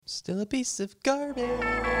Still a piece of garbage. Ladies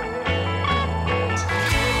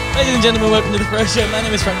and gentlemen, welcome to the Pro Show. My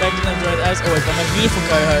name is Frank Bagden. I'm joined as always by my beautiful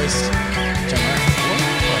co-host, John Murray.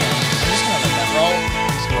 I'm just going to let that roll.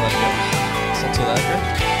 Just gonna let it go. Is that too loud, Greg?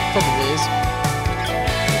 Probably is.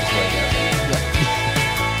 We'll just let it go.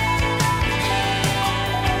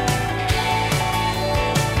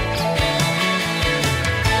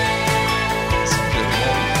 Sounds really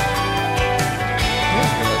good. I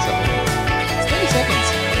didn't realize that was It's 30 seconds.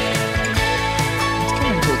 It's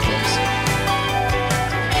coming to a close.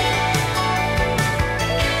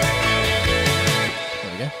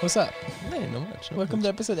 There we go. What's up? Hey, not much. Welcome to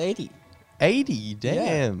episode 80. 80,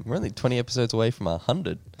 damn. We're only 20 episodes away from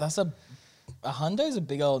 100. That's a hundo is a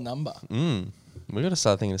big old number. We got to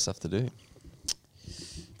start thinking of stuff to do.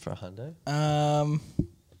 For a hundo?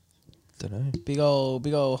 Don't know. Big old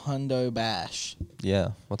hundo bash. Yeah,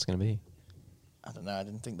 what's going to be? I don't know. I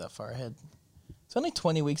didn't think that far ahead. It's only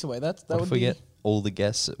 20 weeks away. That What would if we be get all the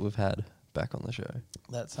guests that we've had back on the show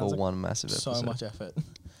that for sounds like one massive so episode? much effort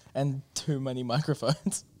and too many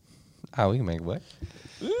microphones. We can make it work.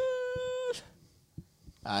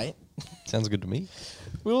 Alright, Sounds good to me.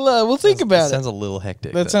 we'll think about it. Sounds a little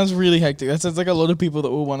hectic. That though. sounds really hectic. That sounds like a lot of people that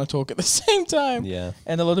will want to talk at the same time. Yeah.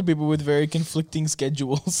 And a lot of people with very conflicting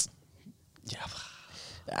schedules. Yeah.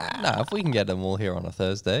 Nah, if we can get them all here on a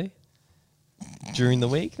Thursday during the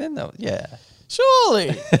week, then yeah.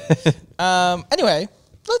 Surely. Anyway,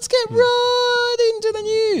 let's get right into the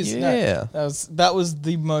news. No, Yeah. that was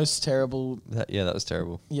the most terrible. That was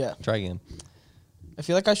terrible. Yeah. Try again. I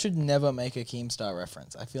feel like I should never make a Keemstar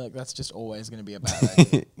reference. I feel like that's just always going to be a bad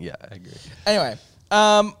idea. Yeah, I agree. Anyway,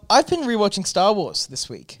 I've been rewatching Star Wars this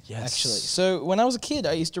week. Yes. Actually. So when I was a kid,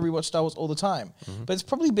 I used to rewatch Star Wars all the time. Mm-hmm. But it's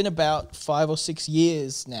probably been about 5 or 6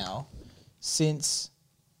 years now since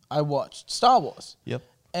I watched Star Wars. Yep.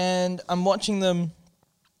 And I'm watching them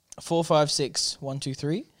 4, 5, 6, 1, 2,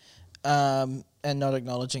 3, and not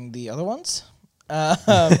acknowledging the other ones.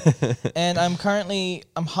 And I'm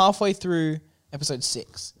halfway through episode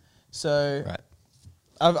 6. So Right.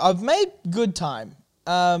 I've made good time.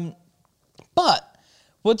 But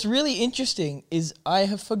what's really interesting is I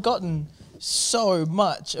have forgotten so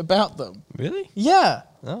much about them. Really? Yeah.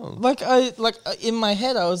 Oh. In my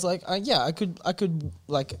head I was like, I could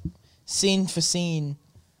like scene for scene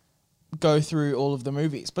go through all of the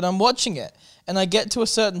movies. But I'm watching it and I get to a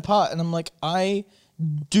certain part and I'm like, I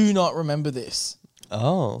do not remember this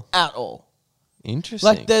Oh. at all. Interesting.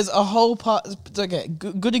 Like there's a whole part. Okay,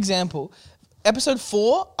 good example. Episode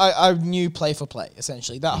 4, I knew play for play,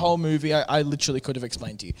 essentially. That whole movie, I literally could have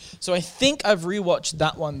explained to you. So I think I've rewatched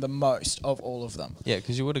that one the most of all of them. Yeah,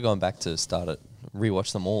 because you would have gone back to start it,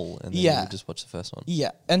 rewatch them all, and then you would just watch the first one. Yeah.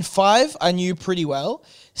 And 5, I knew pretty well.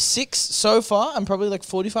 6, so far, I'm probably like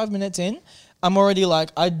 45 minutes in. I'm already like,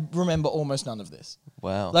 I remember almost none of this.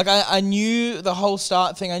 Wow. Like I knew the whole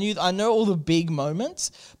start thing. I know all the big moments,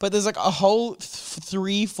 but there's like a whole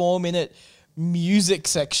 3-4 minute music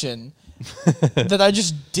section that I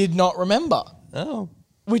just did not remember, Oh.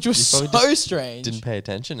 which was You so probably strange. Didn't pay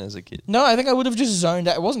attention as a kid. No, I think I would have just zoned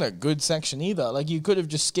out. It wasn't a good section either. Like you could have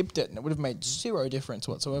just skipped it and it would have made zero difference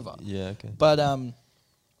whatsoever. Yeah, okay. But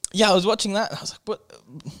yeah, I was watching that and I was like,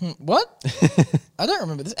 what? I don't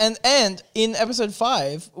remember this. And in episode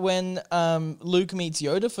 5, when Luke meets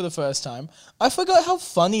Yoda for the first time, I forgot how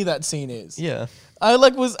funny that scene is. Yeah. I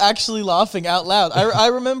was actually laughing out loud. I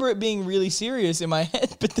remember it being really serious in my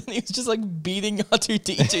head, but then he was just like beating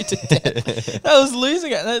R2-D2 to death. I was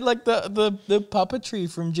losing it. And the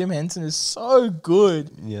puppetry from Jim Henson is so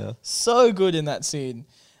good. Yeah. So good in that scene.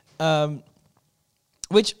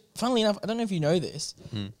 Which, funnily enough, I don't know if you know this.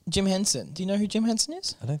 Jim Henson. Do you know who Jim Henson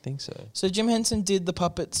is? I don't think so. So Jim Henson did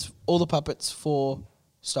all the puppets for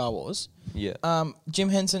Star Wars. Yeah. Jim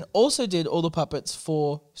Henson also did all the puppets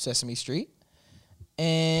for Sesame Street.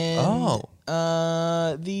 And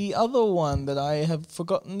the other one that I have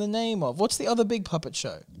forgotten the name of. What's the other big puppet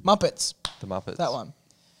show? Muppets. The Muppets. That one.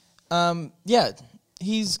 Yeah,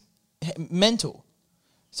 he's mental.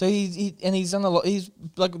 So he's done a lot. He's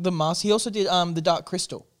like the mask. He also did the Dark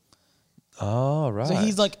Crystal. Oh, right. So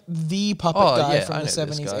he's like the puppet guy from the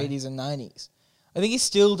 70s, 80s, and 90s. I think he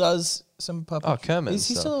still does some puppet. Oh, Kermit. He's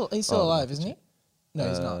still alive, isn't he? No,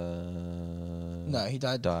 he's not. No, he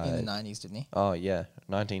died in the 90s, didn't he? Oh, yeah.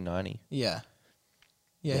 1990. Yeah.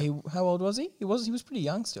 Yeah, how old was he? He was pretty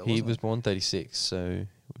young still, He wasn't was born 36, so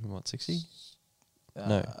what, 60?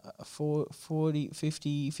 No. 40,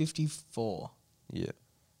 50, 54. Yeah.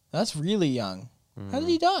 That's really young. How did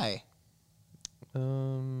he die?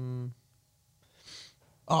 Oh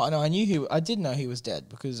no, I did know he was dead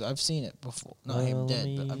because I've seen it before. Not him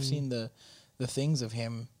dead, but I've seen the things of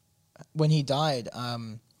him when he died,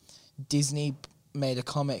 Disney made a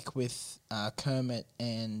comic with Kermit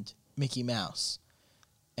and Mickey Mouse,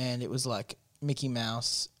 and it was like Mickey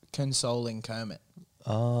Mouse consoling Kermit. It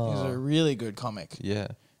was a really good comic. Yeah.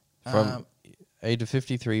 From age of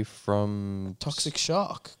 53 from... Toxic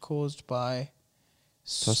shock caused by...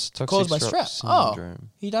 Toxic caused by shock strep. syndrome. Oh,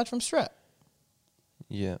 he died from strep.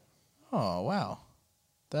 Yeah. Oh, wow.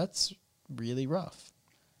 That's really rough.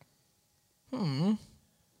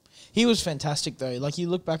 He was fantastic, though. Like, you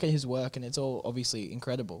look back at his work, and it's all obviously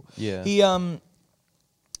incredible. Yeah.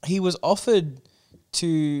 He was offered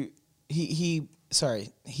to... He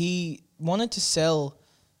wanted to sell...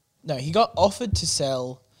 No, he got offered to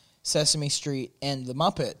sell Sesame Street and the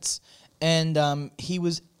Muppets, and he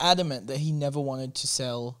was adamant that he never wanted to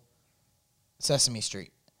sell Sesame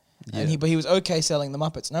Street. Yeah. But he was okay selling the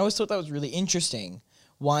Muppets. And I always thought that was really interesting,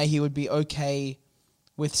 why he would be okay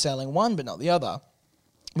with selling one but not the other.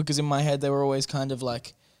 Because in my head, they were always kind of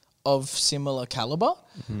like of similar caliber.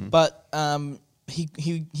 Mm-hmm. But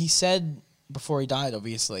he said, before he died,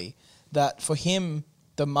 obviously, that for him,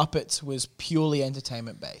 the Muppets was purely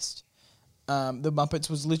entertainment-based. The Muppets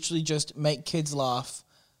was literally just make kids laugh,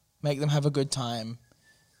 make them have a good time.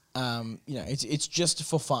 It's just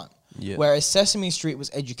for fun. Yeah. Whereas Sesame Street was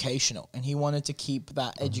educational, and he wanted to keep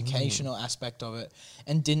that educational aspect of it,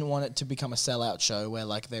 and didn't want it to become a sellout show where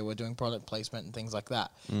like they were doing product placement and things like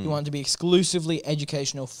that. He wanted to be exclusively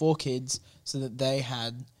educational for kids, so that they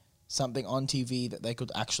had something on TV that they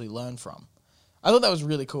could actually learn from. I thought that was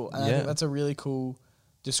really cool, and I think that's a really cool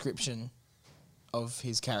description of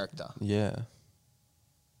his character. Yeah.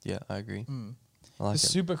 Yeah, I agree. I like He's a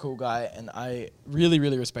it. super cool guy, and I really,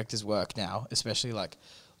 really respect his work now, especially like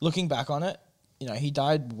looking back on it. You know, he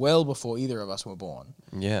died well before either of us were born,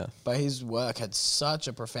 Yeah. but his work had such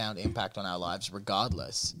a profound impact on our lives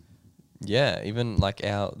regardless. Yeah, even like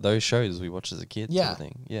those shows we watched as a kid sort of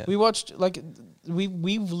thing. Yeah. We watched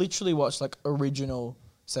we've literally watched like original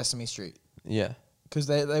Sesame Street. Yeah. Because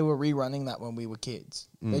they were rerunning that when we were kids.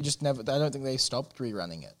 They just never... I don't think they stopped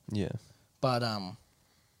rerunning it. Yeah. But,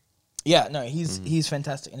 he's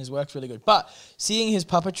fantastic and his work's really good. But seeing his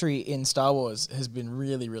puppetry in Star Wars has been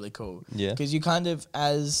really, really cool. Yeah. Because you kind of,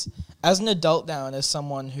 as an adult now and as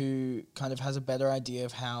someone who kind of has a better idea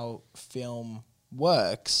of how film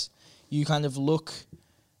works, you kind of look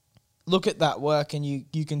at that work and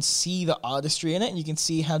you can see the artistry in it, and you can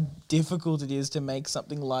see how difficult it is to make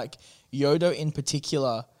something like Yoda in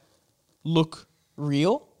particular look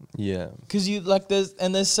real. Yeah. Because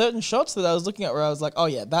there's certain shots that I was looking at where I was like, oh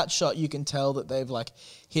yeah, that shot you can tell that they've like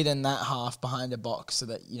hidden that half behind a box so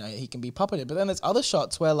that, you know, he can be puppeted. But then there's other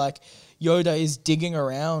shots where like Yoda is digging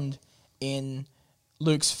around in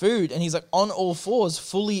Luke's food and he's like on all fours,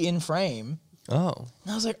 fully in frame. Oh.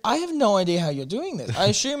 And I was like, I have no idea how you're doing this. I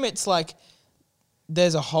assume it's like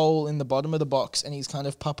there's a hole in the bottom of the box and he's kind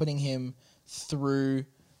of puppeting him through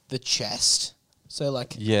the chest. So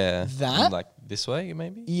like that. Like this way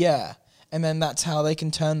maybe? Yeah. And then that's how they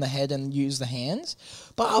can turn the head and use the hands.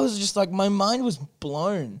 But I was just like, my mind was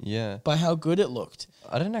blown by how good it looked.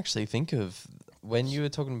 I didn't actually think of, when you were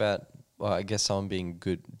talking about, well, I guess someone doing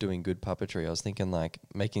good puppetry, I was thinking like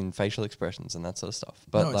making facial expressions and that sort of stuff.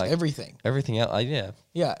 But no, it's like everything. Everything else, yeah.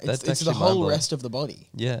 Yeah, it's the actually whole mind-blowing. rest of the body.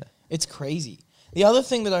 Yeah. It's crazy. The other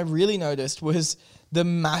thing that I really noticed was the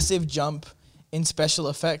massive jump in special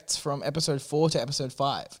effects from episode 4 to episode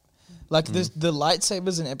 5. Like the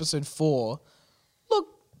lightsabers in episode 4 look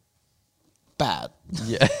bad.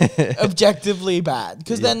 Yeah. Objectively bad.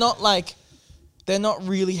 Because they're not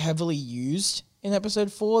really heavily used in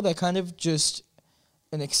episode 4. They're kind of just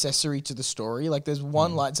an accessory to the story. Like there's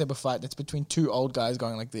one lightsaber fight that's between two old guys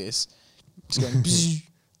going like this. Just going bzz,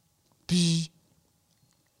 bzz,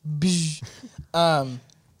 bzz.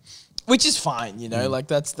 Which is fine, you know, like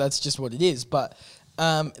that's just what it is. But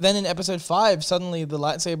then in episode 5, suddenly the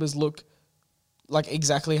lightsabers look like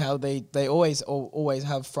exactly how they always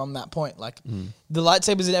have from that point. Like the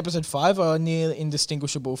lightsabers in episode 5 are near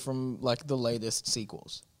indistinguishable from like the latest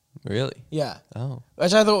sequels. Really? Yeah. Oh.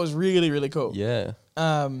 Which I thought was really, really cool. Yeah.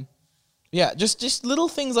 Yeah, just little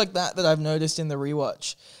things like that I've noticed in the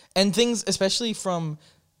rewatch. And things especially from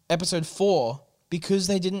episode 4, because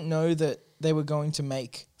they didn't know that they were going to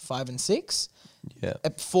make 5 and 6. Yeah.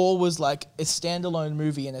 4 was like a standalone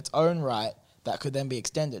movie in its own right that could then be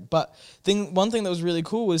extended. But one thing that was really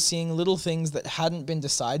cool was seeing little things that hadn't been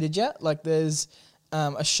decided yet. Like there's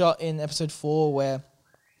a shot in episode 4 where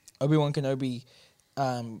Obi-Wan Kenobi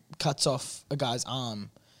cuts off a guy's arm,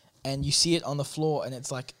 and you see it on the floor, and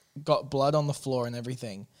it's like got blood on the floor and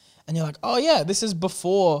everything. And you're like, oh yeah, this is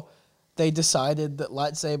before they decided that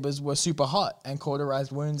lightsabers were super hot and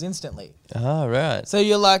cauterized wounds instantly. Ah, right. So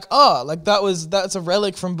you're like, oh, like that's a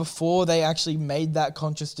relic from before they actually made that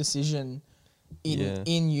conscious decision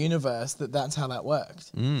in universe that's how that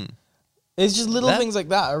worked. Mm. It's just little things like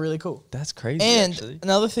that are really cool. That's crazy, And actually.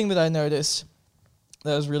 another thing that I noticed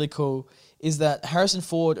that was really cool is that Harrison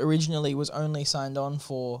Ford originally was only signed on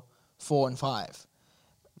for 4 and 5.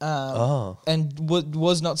 And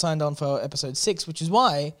was not signed on for episode 6, which is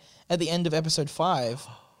why at the end of episode 5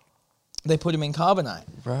 they put him in carbonite,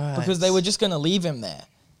 Right. because they were just going to leave him there,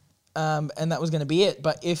 and that was going to be it.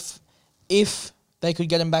 But if they could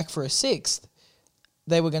get him back for a 6th,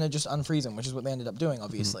 they were going to just unfreeze him, which is what they ended up doing,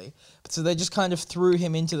 obviously. But so they just kind of threw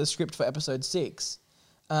him into the script for episode 6,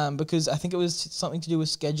 because I think it was something to do with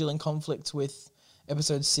scheduling conflicts with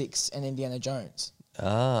episode 6 and Indiana Jones.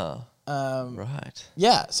 Right.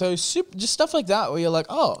 Yeah, so just stuff like that where you're like,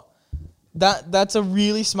 oh, that's a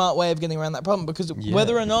really smart way of getting around that problem, because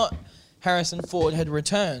whether or not Harrison Ford had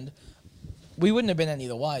returned, we wouldn't have been any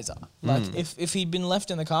the wiser. Like, if he'd been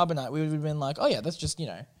left in the carbonite, we would have been like, oh yeah, that's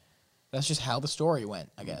just how the story went,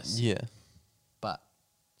 I guess. Yeah. But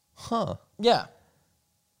Huh. yeah.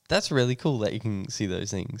 That's really cool that you can see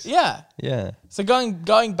those things. Yeah. Yeah. So going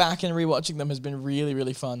back and rewatching them has been really,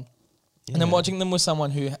 really fun. Yeah. And then watching them with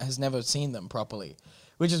someone who has never seen them properly,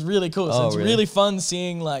 which is really cool. So Oh, it's really? really fun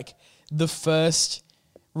seeing like the first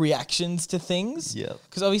reactions to things. Yeah.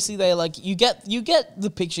 Because obviously they like you get the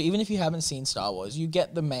picture, even if you haven't seen Star Wars, you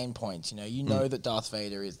get the main points. You know that Darth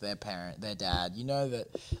Vader is their parent, their dad. You know that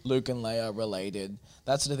Luke and Leia are related,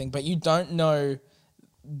 that sort of thing. But you don't know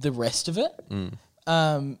the rest of it.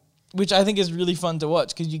 Which I think is really fun to watch,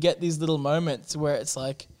 because you get these little moments where it's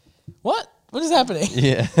like, what is happening?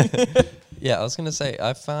 Yeah. Yeah, I was going to say,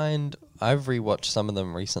 I've rewatched some of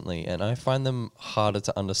them recently, and I find them harder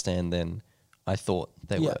to understand than I thought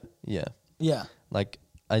they were. Yeah. Yeah. Like,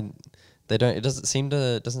 it doesn't seem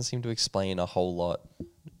to explain a whole lot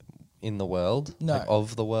in the world. No. Like,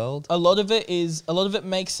 of the world. A lot of it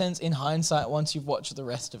makes sense in hindsight once you've watched the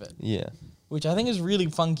rest of it. Yeah. Which I think is really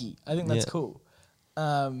funky. I think that's Yeah. cool.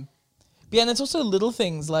 But yeah, and it's also little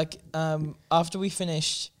things like after we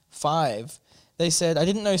finished 5, they said, I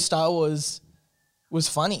didn't know Star Wars was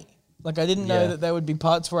funny. Like, I didn't know Yeah. that there would be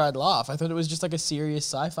parts where I'd laugh. I thought it was just like a serious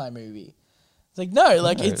sci-fi movie. It's like, no,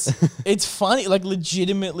 like No. it's funny, like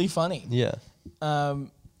legitimately funny. Yeah. And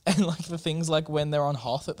like the things like when they're on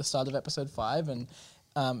Hoth at the start of episode 5 and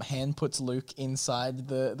Han puts Luke inside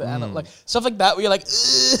the animal, like stuff like that where you're like,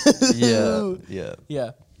 Yeah. Yeah.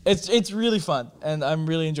 yeah. It's really fun, and I'm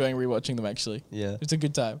really enjoying rewatching them, actually. Yeah. It's a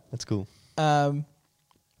good time. That's cool.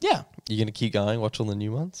 Yeah. You going to keep going, watch all the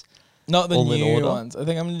new ones? Not the All in new order? ones. I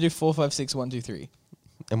think I'm going to do 4, 5, 6, 1, 2, 3.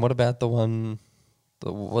 And what about the one,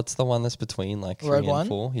 what's the one that's between like 3 Rogue and One?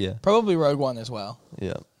 4? Yeah. Probably Rogue One as well,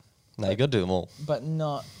 Yeah. No, you got to do them all. but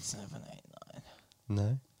not 7, 8, 9.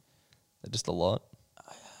 No? They're just a lot.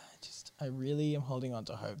 I really am holding on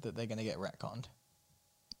to hope that they're going to get retconned.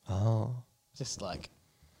 Oh, Just like,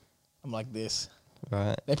 I'm like this.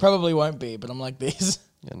 right. They probably won't be, but I'm like this.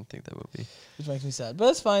 I don't think they will be. Which makes me sad. But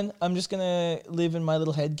that's fine. I'm just going to live in my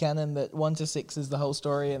little head canon that 1 to 6 is the whole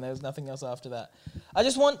story and there's nothing else after that. I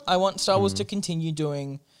want Star Wars to continue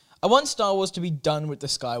I want Star Wars to be done with the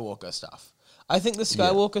Skywalker stuff. I think the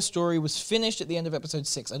Skywalker story was finished at the end of episode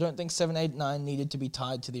 6. I don't think 7, 8, 9 needed to be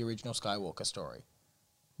tied to the original Skywalker story.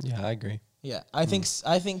 Yeah, I agree. Yeah, I think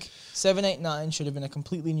 7, 8, 9 should have been a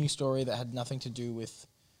completely new story that had nothing to do with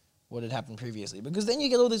what had happened previously. Because then you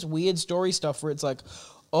get all this weird story stuff where it's like,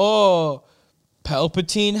 oh,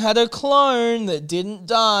 Palpatine had a clone that didn't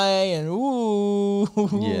die, and ooh.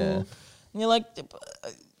 Yeah. And you're like,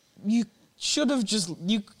 you should have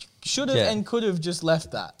and could have just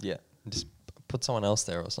left that. Yeah. Just put someone else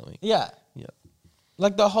there or something. Yeah. Yeah.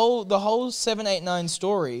 Like the whole 7, 8, 9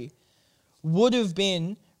 story would have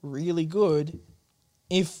been really good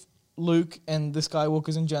if Luke and the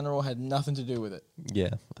Skywalkers in general had nothing to do with it.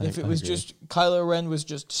 Yeah. If it was just Kylo Ren was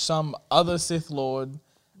just some other Sith Lord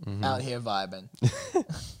out here vibing.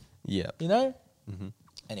 Yeah. You know? Mm-hmm.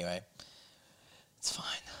 Anyway, it's fine.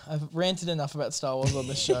 I've ranted enough about Star Wars on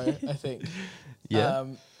this show, I think. Yeah.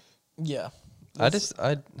 Yeah. I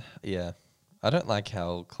don't like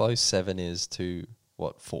how close 7 is to,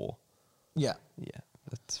 4? Yeah. Yeah.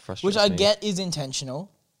 That's frustrating. Which I get is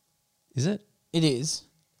intentional. Is it? It is.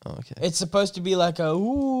 Oh, okay. It's supposed to be like a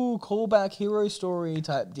callback hero story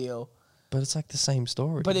type deal. But it's like the same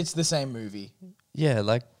story. But it's the same movie. Yeah,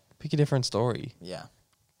 like, pick a different story. Yeah.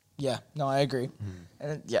 Yeah. No, I agree.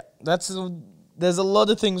 And that's There's a lot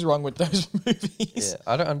of things wrong with those movies. Yeah,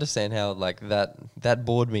 I don't understand how like that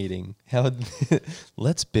board meeting. How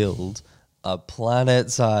let's build a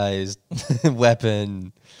planet-sized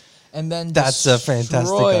weapon. And then That's a fantastic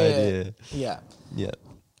destroy it. idea. Yeah. Yeah.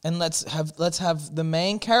 And let's have the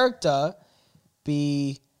main character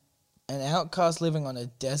be an outcast living on a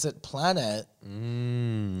desert planet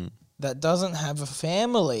that doesn't have a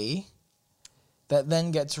family, that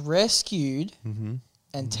then gets rescued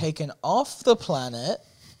and taken off the planet,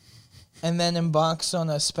 and then embarks on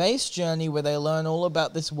a space journey where they learn all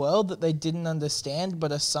about this world that they didn't understand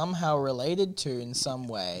but are somehow related to in some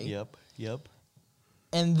way. Yep.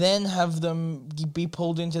 And then have them be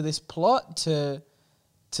pulled into this plot to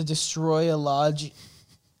destroy a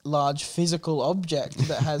large physical object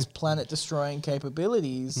that has planet-destroying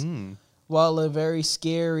capabilities, while a very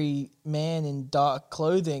scary man in dark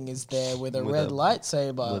clothing is there with a red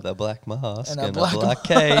lightsaber. With a black mask and a black black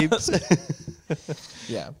cape.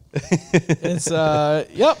 Yeah. It's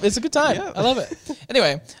it's a good time. Yeah. I love it.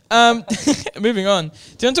 Anyway, moving on. Do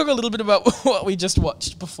you want to talk a little bit about what we just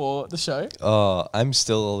watched before the show? Oh, I'm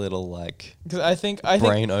still a little like Because I think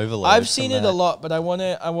brain overload. I've seen it a lot, but I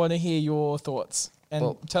wanna hear your thoughts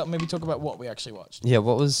and maybe talk about what we actually watched. Yeah,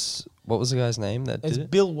 what was the guy's name that It's did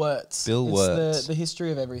it? Bill Wirtz. Bill Wirtz. The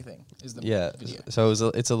history of everything is the video. So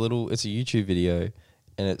it's a YouTube video,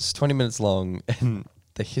 and it's 20 minutes long, and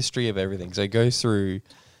the history of everything. So it goes through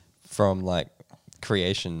from like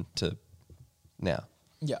creation to now.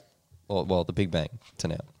 Yeah. Well, the Big Bang to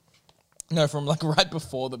now. No, from like right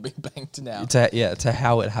before the Big Bang to now. To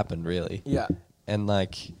how it happened, really. Yeah. And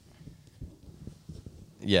like,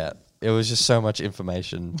 yeah, it was just so much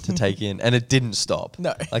information to take in, and it didn't stop.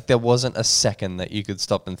 No. Like there wasn't a second that you could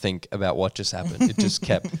stop and think about what just happened. It just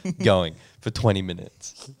kept going for 20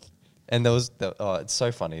 minutes. And there was, it's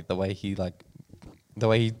so funny the way he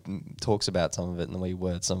talks about some of it and the way he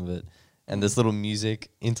words some of it. And there's little music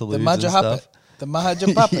interludes The Maja and stuff. Puppet. The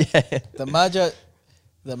Maja Puppet. Yeah.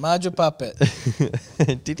 The Maja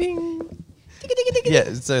Puppet. Ding.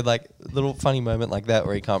 Yeah, so like little funny moment like that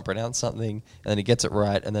where he can't pronounce something and then he gets it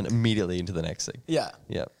right and then immediately into the next thing. Yeah.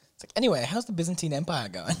 Yeah. It's like, anyway, how's the Byzantine Empire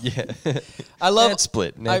going? Yeah. I love It's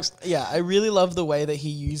split. Next. I really love the way that he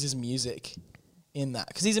uses music in that,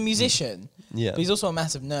 because he's a musician. Yeah. But he's also a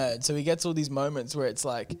massive nerd, so he gets all these moments where it's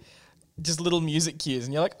like just little music cues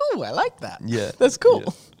and you're like, "Oh, I like that." Yeah. That's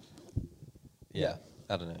cool. Yeah.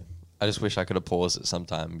 I don't know. I just wish I could have paused at some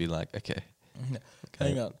time and be like, okay.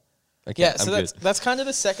 Hang on. Okay, Yeah, so I'm that's kind of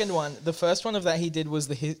the second one. The first one of that he did was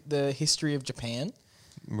the history of Japan,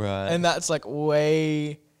 right. and that's like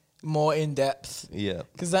way more in depth. Yeah.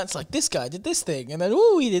 Because that's like, this guy did this thing, and then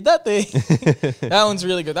he did that thing. That one's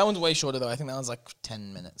really good. That one's way shorter though. I think that one's like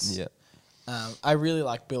 10 minutes. Yeah. I really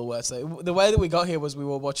like Bill Wirtz. The way that we got here was we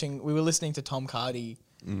were listening to Tom Cardy,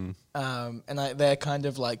 and they're kind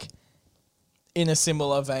of like in a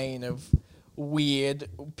similar vein of weird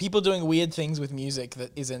people doing weird things with music that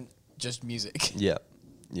isn't just music. Yeah.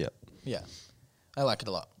 Yeah. Yeah, I like it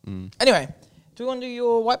a lot. Anyway, do you want to do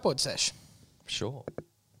your whiteboard sesh? Sure.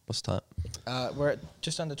 What's time? We're at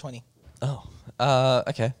just under 20. Oh.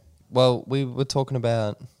 Okay. Well, we were talking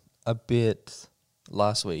about a bit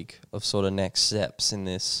last week of sort of next steps in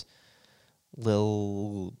this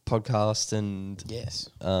little podcast and Yes.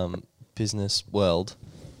 business world.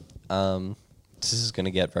 This is going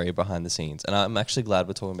to get very behind the scenes, and I'm actually glad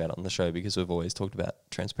we're talking about it on the show because we've always talked about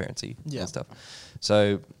transparency and stuff.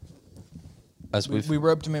 So, as we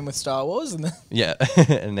roped him in with Star Wars, and then yeah,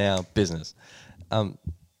 and now business.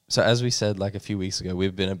 So as we said like a few weeks ago,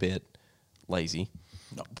 we've been a bit lazy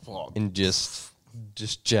in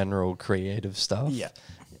just general creative stuff.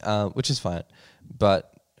 Yeah. Which is fine,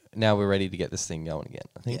 but now we're ready to get this thing going again,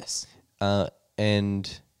 I think. Yes.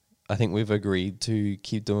 And I think we've agreed to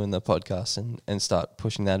keep doing the podcast and start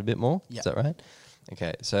pushing that a bit more. Yeah. Is that right?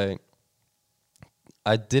 Okay. So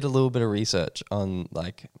I did a little bit of research on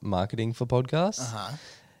like marketing for podcasts.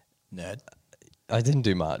 Nerd. I didn't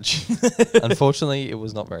do much. Unfortunately, it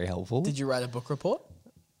was not very helpful. Did you write a book report?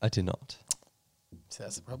 I did not. So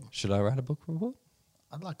that's the problem. Should I write a book report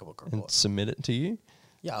I'd like a book and report. submit it to you?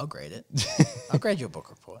 Yeah, I'll grade it. I'll grade your book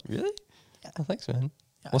report. Really? Yeah. Oh, thanks, man.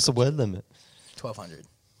 Yeah, What's the word limit? 1,200.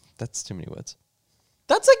 That's too many words.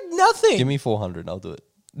 That's like nothing. Give me 400. I'll do it.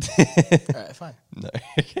 All right, fine. No.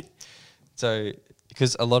 So,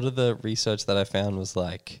 because a lot of the research that I found was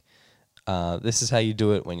like, this is how you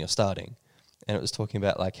do it when you're starting. And it was talking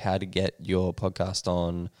about like how to get your podcast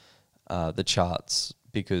on the charts,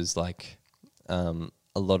 because like a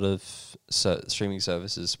lot of streaming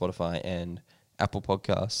services, Spotify and Apple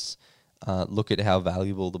Podcasts, look at how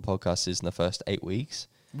valuable the podcast is in the first 8 weeks.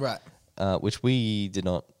 Right. which we did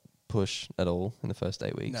not push at all in the first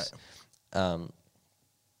 8 weeks. No.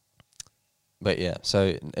 But yeah,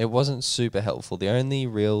 so it wasn't super helpful. The only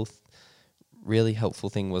really helpful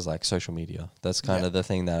thing was like social media. That's kind of the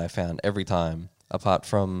thing that I found every time, apart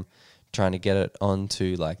from trying to get it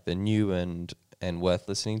onto like the new and worth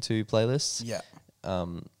listening to playlists. Yeah.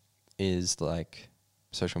 Is like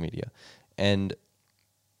social media. And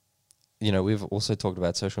you know, we've also talked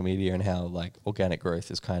about social media and how like organic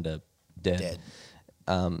growth is kind of dead.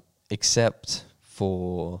 Except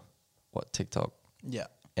for TikTok. Yeah.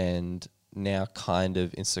 And now kind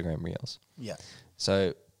of Instagram Reels. Yeah.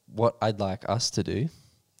 So what I'd like us to do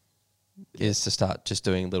is to start just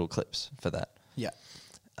doing little clips for that. Yeah.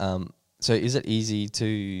 So is it easy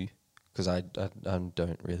to, because I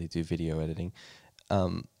don't really do video editing,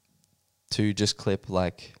 to just clip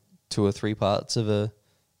like 2 or 3 parts of a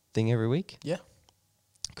thing every week? Yeah.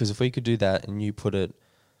 Because if we could do that and you put it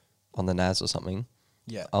on the NAS or something,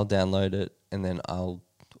 Yeah. I'll download it and then I'll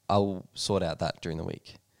sort out that during the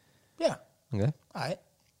week. Yeah. Okay. All right.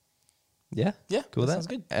 Yeah. Yeah. Cool. That sounds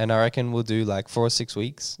good. And I reckon we'll do like 4 or 6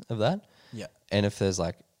 weeks of that. Yeah. And if there's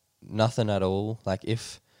like nothing at all, like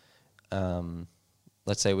if,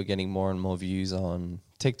 let's say we're getting more and more views on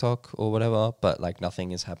TikTok or whatever, but like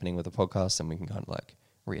nothing is happening with the podcast, then we can kind of like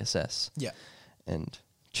reassess. Yeah. And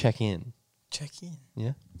check in. Check in.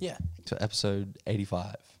 Yeah. Yeah. To episode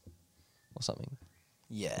 85 or something.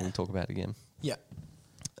 Yeah. And we'll talk about it again. Yeah.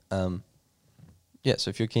 Yeah. So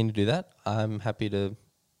if you're keen to do that, I'm happy to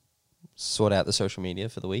sort out the social media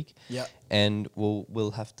for the week. Yeah. And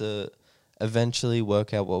we'll have to eventually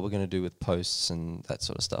work out what we're going to do with posts and that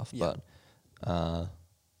sort of stuff. Yeah. But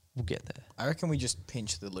we'll get there. I reckon we just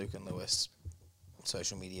pinch the Luke and Lewis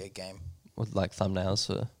social media game. With like thumbnails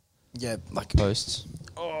for Yeah, like posts.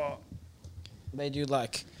 oh, they do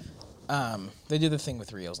like they do the thing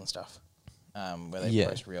with reels and stuff, where they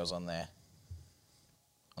post reels on their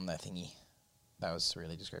thingy. That was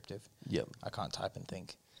really descriptive. Yep. I can't type and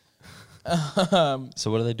think.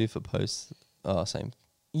 So what do they do for posts? Oh, same.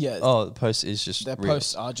 Yeah. Oh, the post is just Their reels.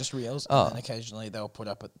 posts are just reels, Oh. and then occasionally they'll put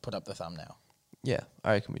up the thumbnail. Yeah,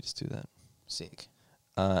 I reckon we just do that. Sick.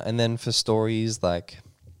 And then for stories, like,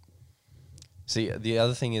 see, the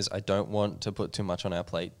other thing is I don't want to put too much on our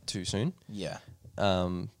plate too soon. Yeah.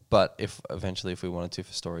 But if we wanted to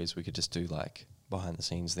for stories, we could just do like behind the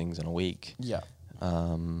scenes things in a week. Yeah.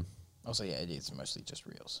 Also, yeah, it is mostly just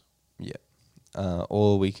reels. Yeah.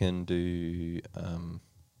 Or we can do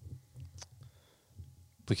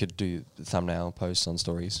we could do thumbnail posts on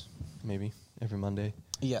stories maybe every Monday.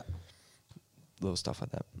 Yeah. Little stuff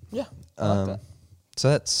like that. Yeah. I like that. So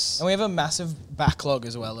that's And we have a massive backlog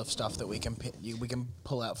as well of stuff that we can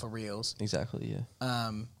pull out for reels. exactly,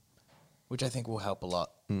 yeah. Which I think will help a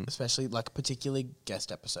lot, especially like particularly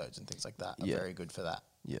guest episodes and things like that are very good for that.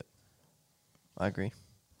 Yeah. I agree.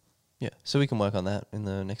 Yeah. So we can work on that in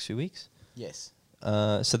the next few weeks. Yes.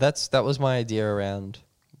 So that was my idea around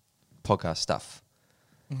podcast stuff.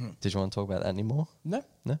 Mm-hmm. Did you want to talk about that anymore? No.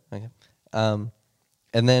 No? Okay.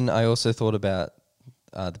 And then I also thought about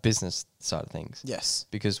the business side of things. Yes.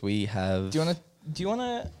 Because we have... Do you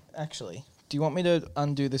want me to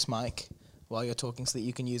undo this mic while you're talking so that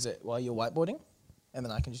you can use it while you're whiteboarding? And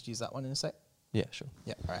then I can just use that one in a sec? Yeah, sure.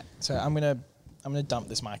 Yeah, all right. So I'm gonna dump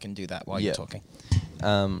this mic and do that while you're talking.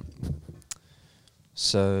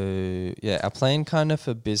 So, yeah, our plan kind of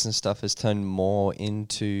for business stuff has turned more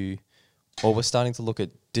into... Or we're starting to look at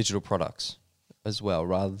digital products as well,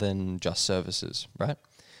 rather than just services, right?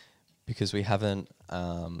 Because we haven't,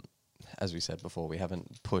 as we said before, we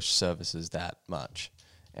haven't pushed services that much.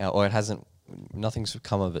 Or nothing's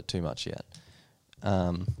come of it too much yet.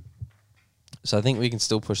 So I think we can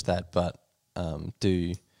still push that, but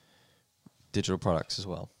do digital products as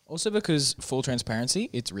well. Also because, full transparency,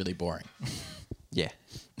 it's really boring. Yeah.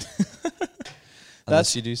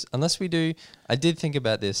 Unless we do, I did think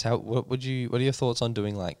about this. What are your thoughts on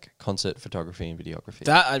doing like concert photography and videography?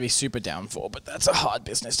 That I'd be super down for, but that's a hard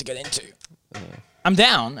business to get into. I'm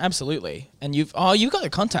down, absolutely. And you've got the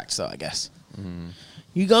contacts though, I guess.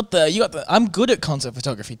 You got the. I'm good at concert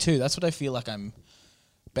photography too. That's what I feel like I'm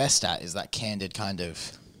best at, is that candid kind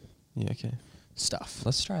of stuff.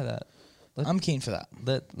 Let's try that. I'm keen for that.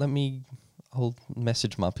 I'll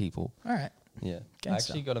message my people. All right. Yeah. Gangsta. I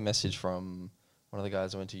actually got a message from one of the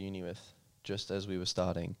guys I went to uni with just as we were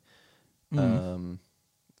starting. And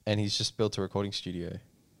he's just built a recording studio.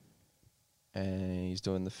 And he's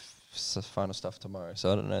doing the final stuff tomorrow.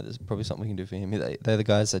 So I don't know. There's probably something we can do for him. They're the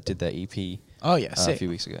guys that did their EP a few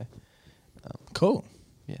weeks ago. Cool.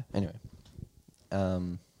 Yeah. Anyway.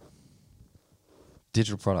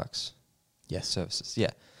 Digital products. Yes. Services.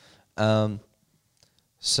 Yeah.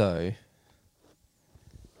 So,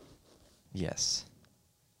 yes.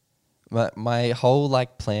 My whole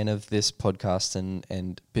like plan of this podcast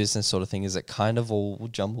and business sort of thing is it kind of all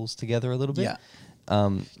jumbles together a little bit. Yeah.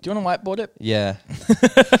 Um, Do you want to whiteboard it? yeah.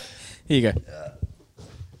 Here you go.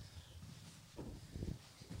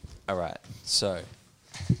 All right. So,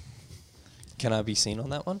 can I be seen on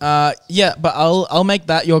that one? Yeah, but I'll make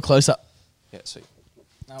that your close up. Yeah, sweet.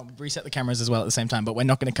 I'll reset the cameras as well at the same time, but we're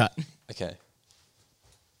not going to cut. Okay.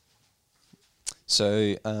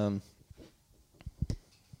 So,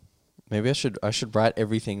 maybe I should write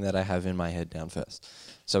everything that I have in my head down first.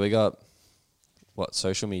 So we got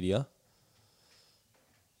social media,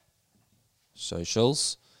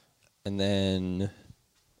 socials, and then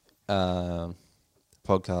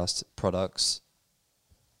podcast, products,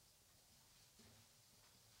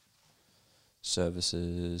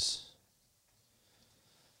 services.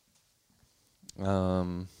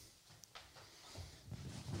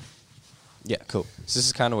 Yeah, cool. So this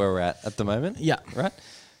is kind of where we're at the moment. Yeah. Right?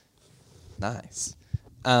 Nice.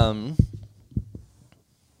 So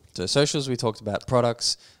socials, we talked about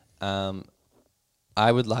products. I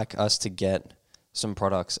would like us to get some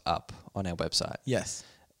products up on our website. Yes.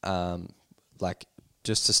 Like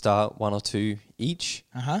just to start 1 or 2 each.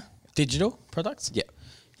 Digital products? Yeah.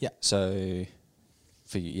 Yeah. So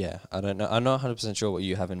for you, yeah, I don't know. I'm not 100% sure what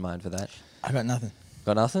you have in mind for that. I got nothing.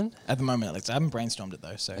 Got nothing? At the moment, Alex. I haven't brainstormed it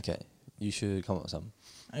though, so. Okay. You should come up with something.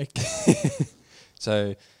 Okay.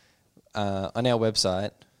 So on our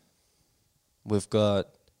website, we've got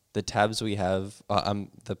the tabs we have.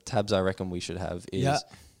 The tabs I reckon we should have is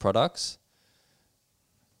products.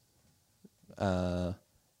 And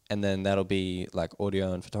then that'll be like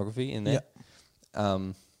audio and photography in there.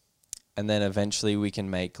 And then eventually we can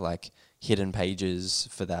make like hidden pages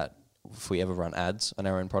for that if we ever run ads on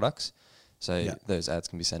our own products. So those ads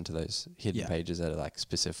can be sent to those hidden pages that are like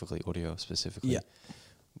specifically audio, specifically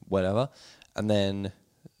whatever. And then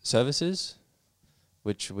services,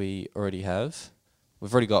 which we already have.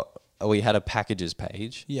 We've already got, we had a packages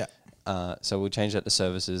page. Yeah. So we'll change that to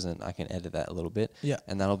services and I can edit that a little bit. Yeah.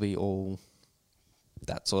 And that'll be all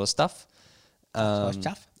that sort of stuff.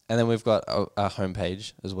 Stuff. And then we've got our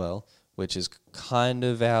homepage as well, which is kind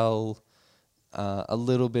of our, a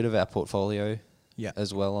little bit of our portfolio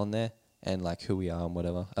as well on there. And like who we are and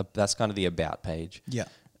whatever. That's kind of the about page. Yeah.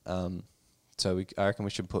 So I reckon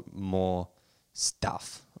we should put more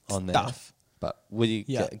stuff on there. But we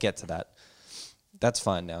get to that. That's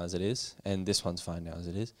fine now as it is. And this one's fine now as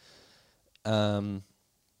it is. And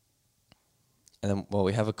then,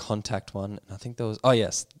 we have a contact one. And I think there was... Oh,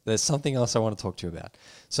 yes. There's something else I want to talk to you about.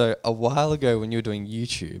 So a while ago when you were doing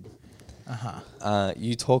YouTube,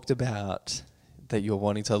 you talked about that you're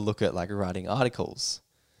wanting to look at like writing articles.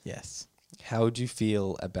 Yes. How would you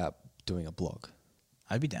feel about doing a blog?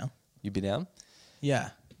 I'd be down. You'd be down? Yeah.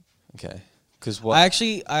 Okay. Because what? I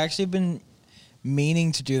actually been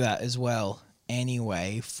meaning to do that as well.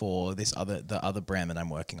 Anyway, for the other brand that I'm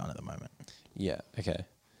working on at the moment. Yeah. Okay.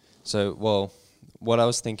 So, what I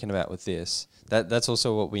was thinking about with this, that's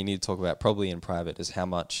also what we need to talk about, probably in private, is how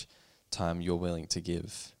much time you're willing to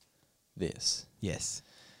give this. Yes.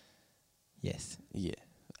 Yes. Yeah.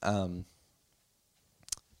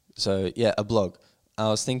 So, yeah, a blog. I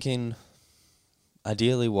was thinking,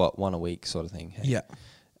 ideally, one a week sort of thing. Hey? Yeah.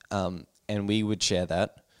 And we would share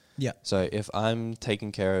that. Yeah. So, if I'm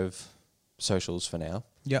taking care of socials for now.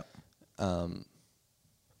 Yeah.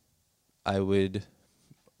 I would,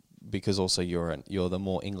 because also you're the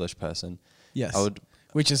more English person. Yes. I would,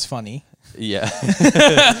 which is funny. Yeah.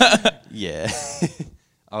 Yeah.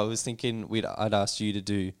 I was thinking I'd ask you to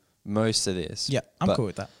do most of this. Yeah, I'm cool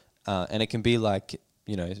with that. And it can be like,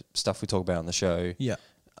 stuff we talk about on the show. Yeah.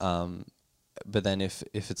 But then if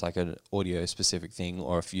it's like an audio specific thing,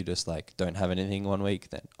 or if you just like don't have anything one week,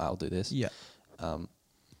 then I'll do this. Yeah.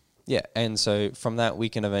 Yeah. And so from that we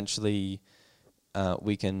can eventually, that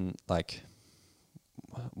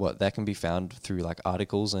can be found through like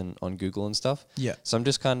articles and on Google and stuff. Yeah. So I'm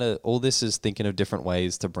just kind of, all this is thinking of different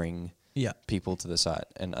ways to bring people to the site.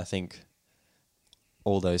 And I think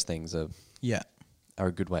all those things are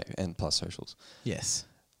a good way, and plus socials. Yes.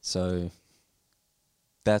 So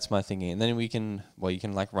that's my thinking. And then you can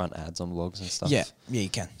like run ads on blogs and stuff. Yeah. Yeah, you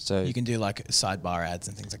can. So you can do like sidebar ads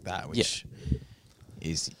and things like that, which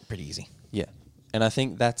is pretty easy. Yeah. And I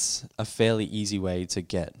think that's a fairly easy way to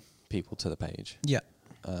get people to the page. Yeah.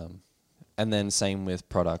 And then same with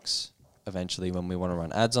products. Eventually, when we want to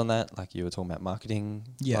run ads on that, like you were talking about marketing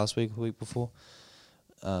last week or the week before.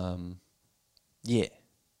 Yeah.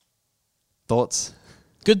 Thoughts?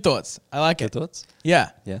 Good thoughts. I like it. Good thoughts?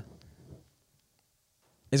 Yeah. Yeah.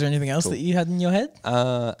 Is there anything else Cool. that you had in your head?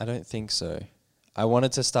 I don't think so. I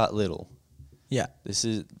wanted to start little. Yeah. This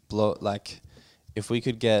is if we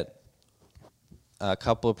could get a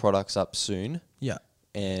couple of products up soon, Yeah.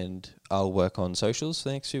 and I'll work on socials for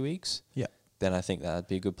the next few weeks. Yeah. Then I think that'd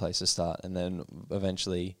be a good place to start. And then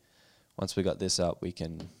eventually, once we got this up, we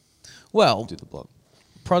can Well, do the blog.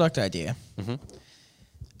 product idea.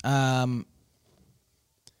 Mm-hmm.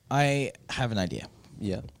 I have an idea.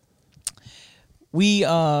 Yeah. We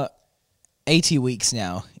are 80 weeks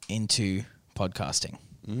now into podcasting.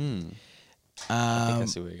 I think I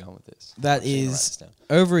see where you're going with this. That I'm just gonna write is this down.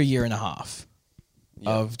 over a year and a half Yeah.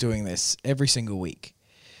 of doing this every single week,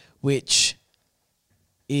 which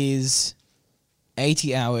is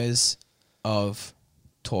 80 hours of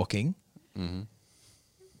talking. Mm-hmm.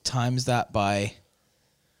 Times that by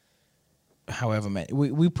however many.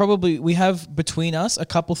 We have between us a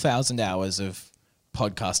couple thousand hours of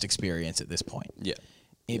podcast experience at this point. Yeah.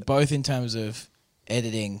 Both in terms of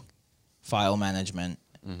editing, file management,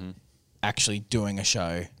 Mm-hmm. actually doing a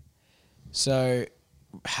show. So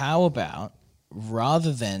how about,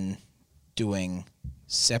 rather than doing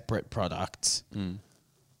separate products,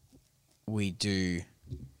 we do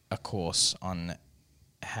a course on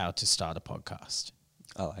how to start a podcast?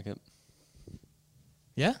 I like it.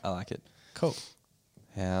 Yeah? I like it. Cool.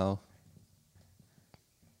 How?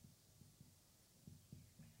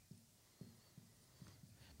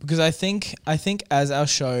 Because I think as our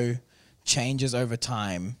show changes over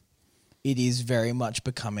time, it is very much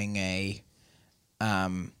becoming a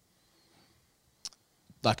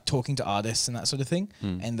like talking to artists and that sort of thing,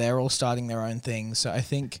 and they're all starting their own thing. So I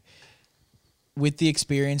think with the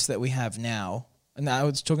experience that we have now, and I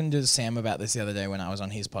was talking to Sam about this the other day when I was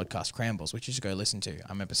on his podcast Crambles, which you should go listen to.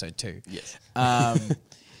 I'm episode 2. Yes.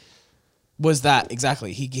 Was that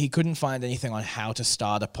exactly? He couldn't find anything on how to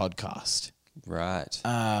start a podcast. Right.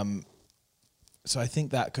 So I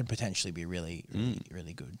think that could potentially be really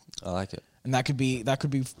good. I like it. And that could be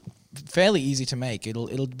fairly easy to make.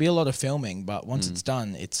 It'll be a lot of filming, but once it's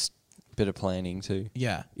done, it's Bit of planning too.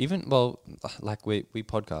 yeah. Even like we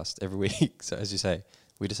podcast every week, so as you say,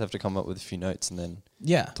 we just have to come up with a few notes and then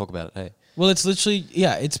Yeah. talk about it. Hey. Well, it's literally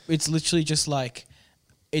it's literally just like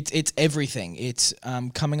it's everything. It's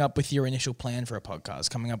coming up with your initial plan for a podcast,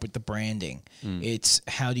 coming up with the branding. It's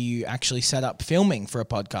how do you actually set up filming for a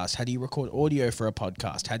podcast? How do you record audio for a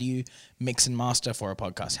podcast? How do you mix and master for a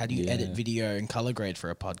podcast? How do you edit video and color grade for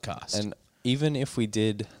a podcast? And even if we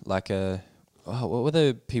did like what were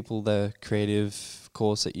the creative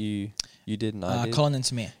course that you did and I did? Colin and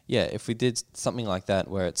Samir. Yeah, if we did something like that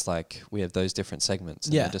where it's like we have those different segments.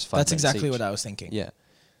 And Yeah, they're just 5 that's minutes exactly each. what I was thinking. Yeah.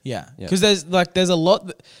 Yeah, Yeah. because there's a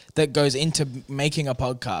lot that goes into making a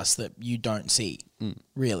podcast that you don't see,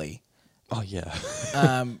 really. Oh yeah.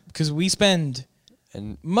 Because we spend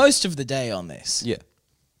And most of the day on this. yeah.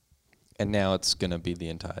 And now it's gonna be the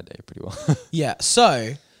entire day pretty well. Yeah.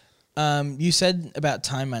 So, you said about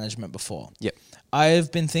time management before. Yep. I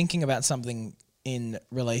have been thinking about something in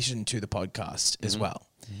relation to the podcast as well.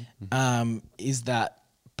 Is that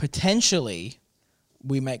potentially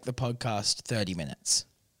we make the podcast 30 minutes.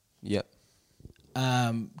 Yep.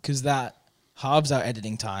 Because that halves our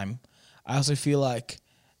editing time. I also feel like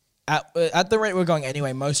at the rate we're going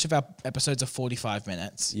anyway, most of our episodes are 45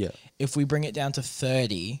 minutes. Yeah. If we bring it down to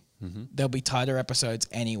 30, there'll be tighter episodes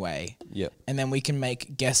anyway. Yep. And then we can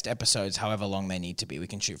make guest episodes however long they need to be. We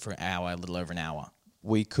can shoot for an hour, a little over an hour.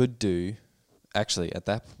 We could do actually at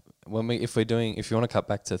that if you want to cut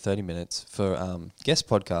back to 30 minutes for guest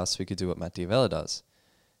podcasts, we could do what Matt Diavella does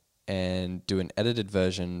and do an edited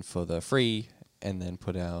version for the free and then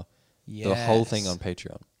put the whole thing on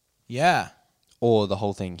Patreon. Yeah. Or the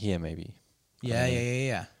whole thing here maybe.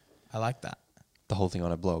 Yeah. I like that. The whole thing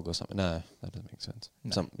on a blog or something. No, that doesn't make sense.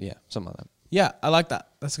 No. Something like that. Yeah, I like that.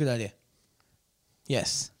 That's a good idea.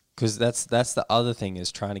 Yes. Because that's the other thing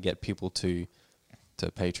is trying to get people to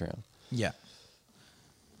Patreon. Yeah.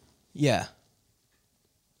 Yeah.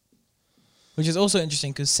 Which is also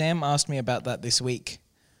interesting because Sam asked me about that this week,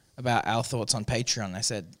 about our thoughts on Patreon. I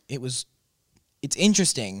said it's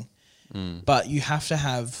interesting, but you have to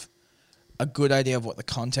have a good idea of what the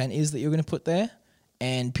content is that you're going to put there,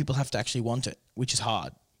 and people have to actually want it, which is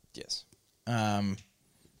hard. Yes.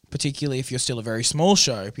 Particularly if you're still a very small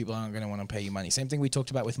show, people aren't going to want to pay you money. Same thing we talked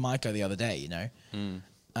about with Micah the other day, you know.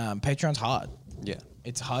 Patreon's hard. Yeah.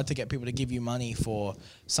 It's hard to get people to give you money for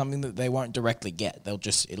something that they won't directly get.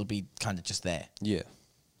 It'll be kind of just there. Yeah.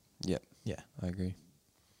 Yep. Yeah. I agree.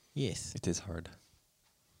 Yes. It is hard.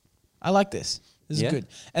 I like this. This Yeah. is good.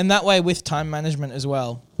 And that way with time management as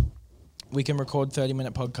well, we can record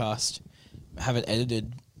 30-minute podcast, have it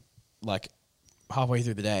edited like halfway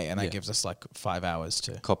through the day, and that Yeah. gives us like 5 hours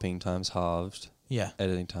to. Copying time's halved. Yeah,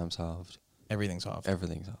 Editing time's halved. everything's half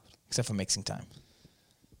Everything's halved. except for mixing time.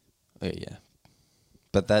 Yeah.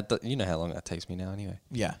 But that you know how long that takes me now anyway.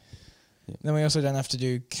 Yeah. Yeah. Then we also don't have to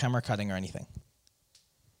do camera cutting or anything.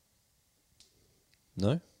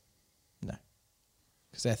 No? No,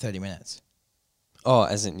 because they're 30 minutes. Oh,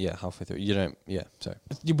 as in, yeah, halfway through. You don't, yeah, sorry.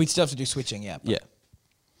 We still have to do switching, yeah. Yeah.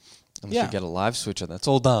 Unless Yeah. we get a live switcher, that's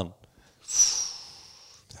all done.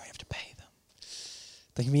 Then we have to pay them.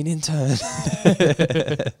 They can be an intern.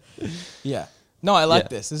 Yeah. No, I like Yeah.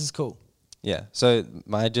 this. This is cool. Yeah. So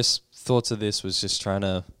my just thoughts of this was just trying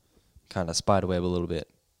to kind of spiderweb a little bit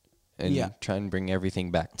and Yeah. try and bring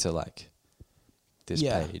everything back to like this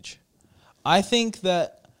Yeah. page. I think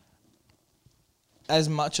that as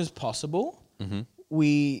much as possible, Mm-hmm.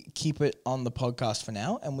 we keep it on the podcast for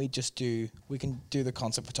now, and we can do the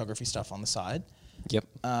concept photography stuff on the side. Yep.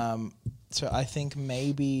 So I think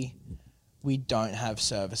maybe we don't have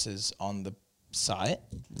services on the site,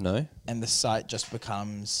 No? and the site just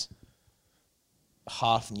becomes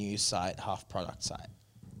half news site, half product site.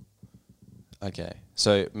 Okay.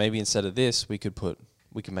 So maybe instead of this, we could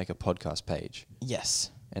make a podcast page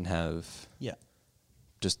Yes. and have Yeah.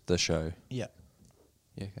 just the show. Yeah.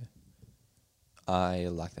 Yeah, okay. I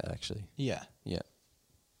like that actually. Yeah. Yeah.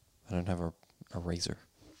 I don't have a razor.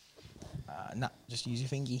 Nah, just use your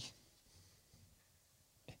fingy.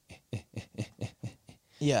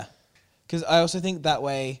 Yeah. Because I also think that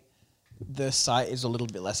way the site is a little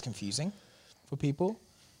bit less confusing for people.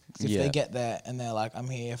 'Cause if Yeah. they get there and they're like, I'm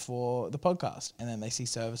here for the podcast, and then they see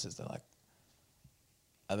services, they're like,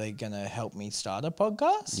 are they going to help me start a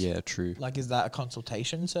podcast? Yeah, true. Like, is that a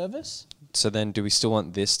consultation service? So then do we still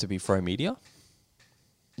want this to be Fro Media?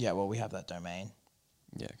 Yeah, well, we have that domain.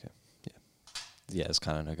 Yeah, okay. Yeah. Yeah, there's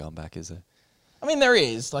kind of no going back, is there? I mean, there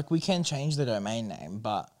is. Like, we can change the domain name,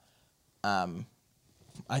 but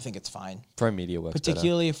I think it's fine. Fro Media works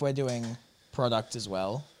Particularly if we're doing product as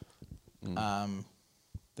well. Mm.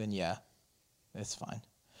 Then yeah, it's fine.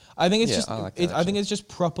 I think it's Yeah, just I like that, I think actually. it's just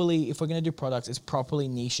properly, if we're going to do products, it's properly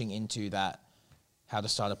niching into that how to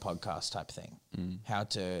start a podcast type thing. How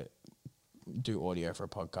to do audio for a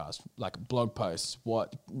podcast, like blog posts,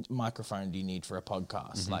 what microphone do you need for a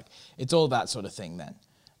podcast? Like it's all that sort of thing then.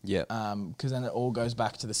 Yeah. Because then it all goes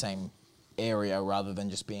back to the same area rather than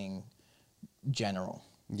just being general.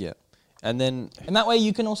 Yeah. And then, And that way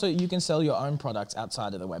you can sell your own products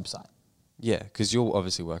outside of the website. yeah, because you're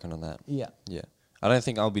obviously working on that. Yeah. Yeah. I don't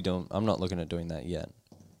think I'm not looking at doing that yet.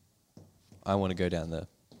 I want to go down the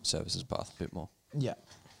services path a bit more. Yeah.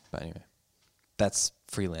 But anyway, that's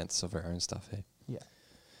freelance of our own stuff here. Yeah.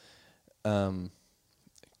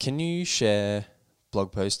 Can you share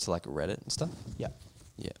blog posts to like Reddit and stuff? Yeah.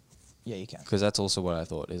 Yeah. Yeah, you can. Because that's also what I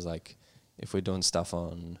thought is like, if we're doing stuff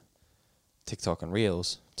on TikTok and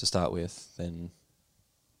Reels to start with, then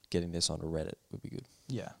getting this onto Reddit would be good.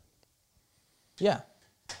 Yeah. Yeah.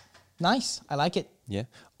 Nice. I like it. Yeah.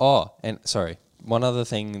 Oh, and sorry, one other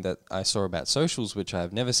thing that I saw about socials, which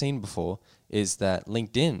I've never seen before, is that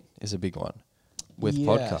LinkedIn is a big one with Yes.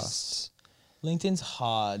 podcasts. LinkedIn's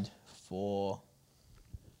hard for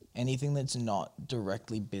anything that's not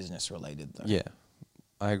directly business related though. Yeah,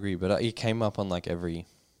 I agree. But it came up on like everything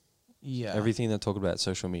that talked about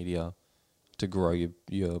social media to grow your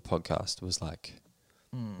podcast was like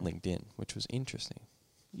LinkedIn, which was interesting.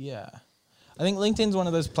 Yeah. I think LinkedIn's one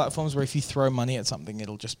of those platforms where if you throw money at something,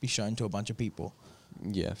 it'll just be shown to a bunch of people.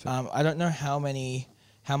 Yeah. I don't know how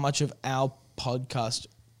much of our podcast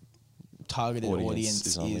targeted audience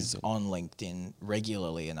is on LinkedIn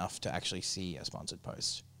regularly enough to actually see a sponsored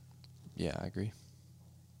post. Yeah, I agree.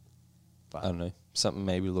 But I don't know. Something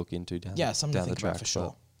maybe to look into down something down to think the track about for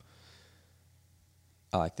sure.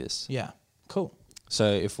 I like this. Yeah. Cool. So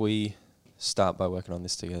if we start by working on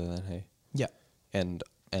this together, then hey, Yeah. and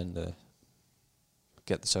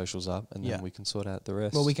get the socials up, and then Yeah. we can sort out the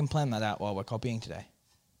rest. Well, we can plan that out while we're copying today.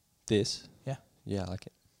 This. Yeah. Yeah, I like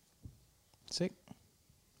it. Sick.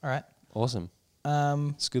 All right. Awesome.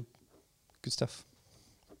 It's good. Good stuff.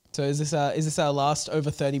 So is this our last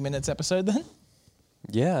over 30 minutes episode then?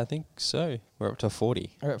 Yeah, I think so. We're up to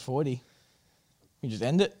 40. We're at 40. We just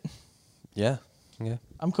end it. Yeah. Yeah.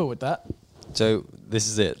 I'm cool with that. So this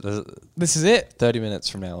is it. This is it. 30 minutes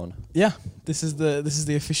from now on. Yeah. This is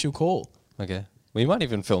the official call. Okay. We might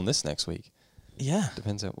even film this next week. Yeah.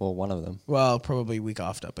 Depends on, well, one of them. Well, probably week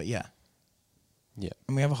after, but yeah. Yeah.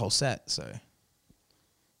 And we have a whole set, so.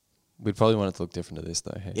 We'd probably want it to look different to this,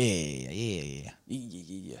 though. Hey? Yeah.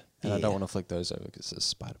 Yeah. And I don't want to flick those over because there's a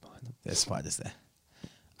spider behind them. There's spiders there.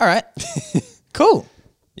 All right. Cool.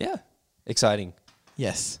 Yeah. Exciting.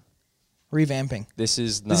 Yes. Revamping. This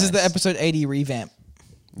is nice. This is the episode 80 revamp.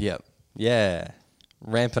 Yep. Yeah.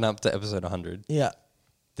 Ramping up to episode 100. Yeah.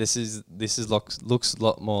 This looks a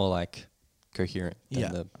lot more like coherent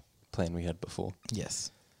than the plan we had before.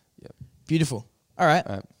 Yes. Yep. Beautiful. All right.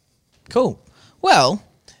 All right. Cool. Well,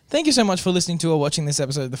 thank you so much for listening to or watching this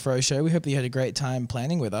episode of The Fro Show. We hope that you had a great time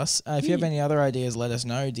planning with us. If you have any other ideas, let us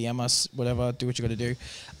know. DM us, whatever. Do what you got to do.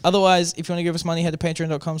 Otherwise, if you want to give us money, head to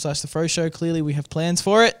patreon.com/The Fro Show. Clearly, we have plans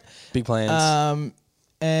for it. Big plans.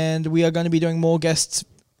 And we are going to be doing more guests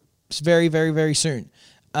very, very, very soon.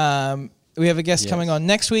 We have a guest coming on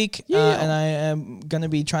next week. And I am going to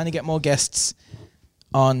be trying to get more guests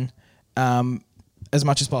on as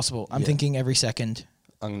much as possible. I'm thinking every second.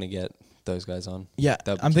 I'm going to get those guys on. Yeah,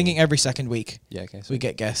 I'm thinking every second week. Yeah, okay. We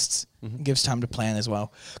get guests. It gives time to plan as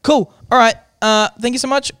well. Cool. All right. Thank you so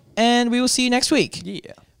much, and we will see you next week.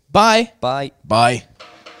 Yeah. Bye. Bye. Bye.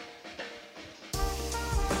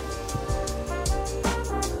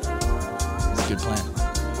 It's a good plan.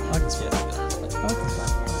 I like this plan. I like this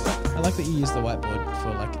plan. I like that you use the whiteboard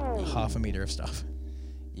for like half a meter of stuff.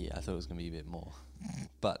 Yeah, I thought it was going to be a bit more.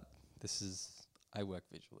 But I work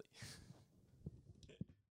visually.